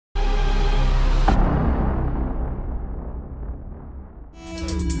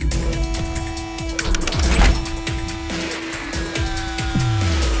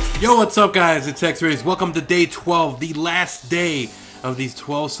Yo, what's up guys, it's XRAYZ. Welcome to day 12, the last day of these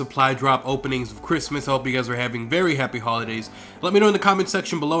 12 supply drop openings of Christmas. I hope you guys are having very happy holidays. Let me know in the comment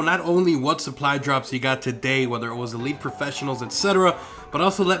section below not only what supply drops you got today, whether it was elite, professionals, etc., but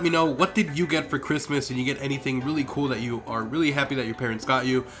also let me know what did you get for Christmas, and you get anything really cool that you are really happy that your parents got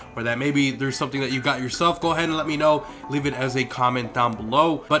you, or that maybe there's something that you got yourself. Go ahead and let me know. Leave it as a comment down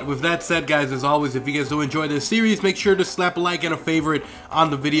below. But with that said guys, as always, if you guys do enjoy this series, make sure to slap a like and a favorite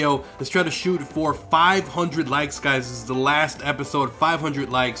on the video. Let's try to shoot for 500 likes guys. This is the last episode, 500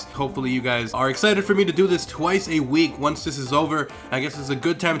 likes. Hopefully you guys are excited for me to do this twice a week. Once this is over, I guess it's a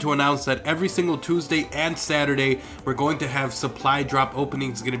good time to announce that every single Tuesday and Saturday we're going to have supply drop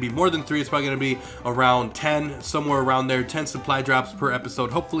openings. It's going to be more than 3. It's probably going to be around 10, somewhere around there, 10 supply drops per episode.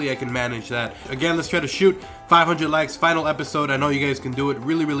 Hopefully I can manage that. Again, let's try to shoot 500 likes, final episode. I know you guys can do it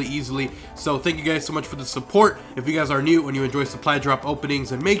really easily. So thank you guys so much for the support. If you guys are new and you enjoy supply drop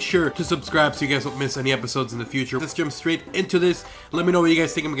openings, and make sure to subscribe so you guys don't miss any episodes in the future. Let's jump straight into this. Let me know what you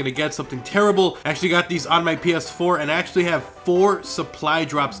guys think I'm going to get. Something terrible. I actually got these on my PS4 and I actually have 4 supply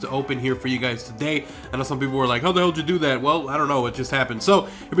drops to open here for you guys today. I know some people were like, how the hell did you do that? Well, I don't know, it just happened. So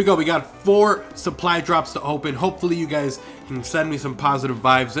here we go. We got 4 supply drops to open. Hopefully you guys can send me some positive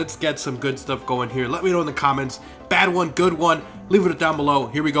vibes. Let's get some good stuff going here. Let me know in the comments. Bad one, good one. Leave it down below.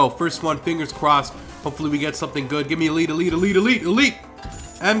 Here we go. First one, fingers crossed. Hopefully we get something good. Give me elite.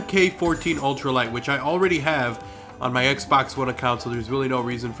 MK14 Ultralight, which I already have on my Xbox One account, so there's really no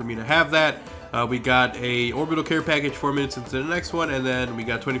reason for me to have that. We got a orbital care package 4 minutes into the next one, and then we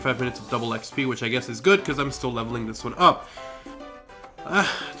got 25 minutes of double XP, which I guess is good because I'm still leveling this one up.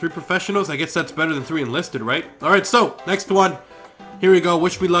 3 professionals, I guess that's better than 3 enlisted, right? Alright, so next one. Here we go.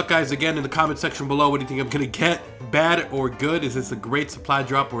 Wish me luck guys. Again, in the comment section below, what do you think I'm gonna get? Bad or good? Is this a great supply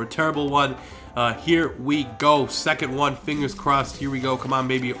drop or a terrible one? Here we go. Second one, fingers crossed. Here we go. Come on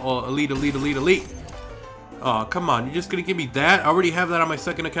baby. Oh, elite. Oh, come on. You're just gonna give me that? I already have that on my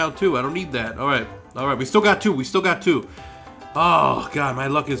second account too. I don't need that. Alright. We still got 2. Oh god, my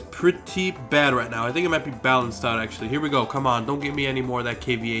luck is pretty bad right now. I think it might be balanced out actually. Here we go. Come on, don't give me any more of that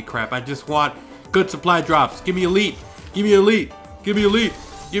KVA crap. I just want good supply drops. Give me elite. Give me elite. I don't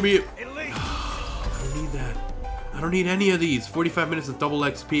need that. I don't need any of these. 45 minutes of double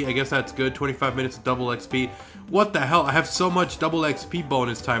XP. I guess that's good. 25 minutes of double XP. What the hell? I have so much double XP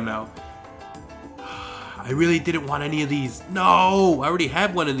bonus time now. I really didn't want any of these. No! I already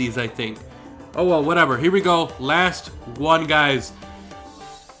have one of these, I think. Oh well, whatever. Here we go. Last one, guys.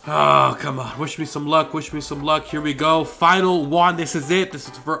 Oh, come on. Wish me some luck. Here we go. Final one. This is it. This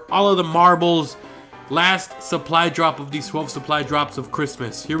is for all of the marbles. Last supply drop of these 12 supply drops of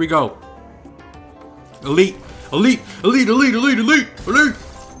Christmas. Here we go. Elite.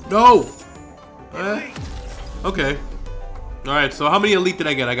 No. Okay. Alright, so how many elite did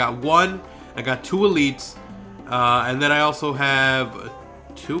I get? I got 1. I got 2 elites. And then I also have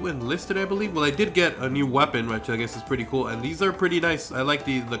 2 enlisted, I believe. Well, I did get a new weapon, which I guess is pretty cool. And these are pretty nice. I like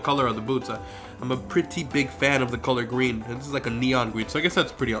the color of the boots. I'm a pretty big fan of the color green. And this is like a neon green, so I guess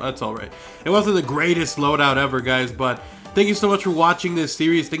that's alright. It wasn't the greatest loadout ever, guys, but thank you so much for watching this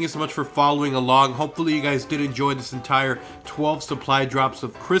series. Thank you so much for following along. Hopefully you guys did enjoy this entire 12 supply drops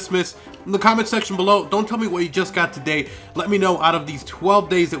of Christmas. In the comment section below, don't tell me what you just got today. Let me know, out of these 12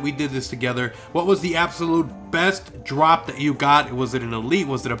 days that we did this together, what was the absolute best drop that you got? Was it an elite?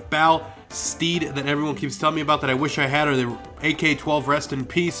 Was it a Bal Steed that everyone keeps telling me about that I wish I had, or the AK-12 rest in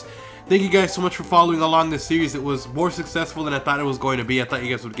peace? Thank you guys so much for following along this series. It was more successful than I thought it was going to be. I thought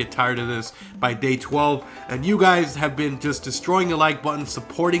you guys would get tired of this by day 12. And you guys have been just destroying the like button,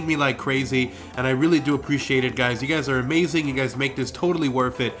 supporting me like crazy. And I really do appreciate it, guys. You guys are amazing. You guys make this totally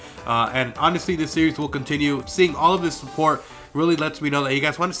worth it. And honestly, this series will continue. Seeing all of this support really lets me know that you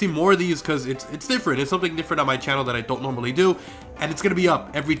guys want to see more of these, because it's different. It's something different on my channel that I don't normally do, and it's gonna be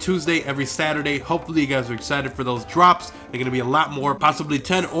up every Tuesday, every Saturday. Hopefully you guys are excited for those drops. They're gonna be a lot more, possibly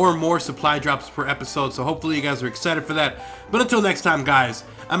 10 or more supply drops per episode, so hopefully you guys are excited for that. But until next time, guys,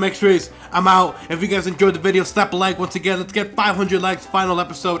 I'm XRAYZ. I'm out. If you guys enjoyed the video, slap a like. Once again, let's get 500 likes, final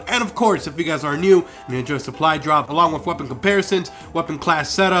episode. And of course, if you guys are new and you enjoy supply drop along with weapon comparisons, weapon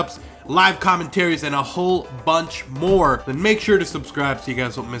class setups, live commentaries, and a whole bunch more, then make sure to subscribe so you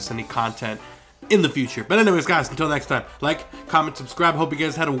guys don't miss any content in the future. But anyways, guys, until next time, like, comment, subscribe. Hope you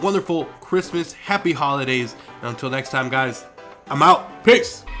guys had a wonderful Christmas, happy holidays, and until next time, guys, I'm out.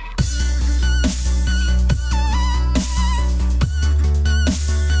 Peace.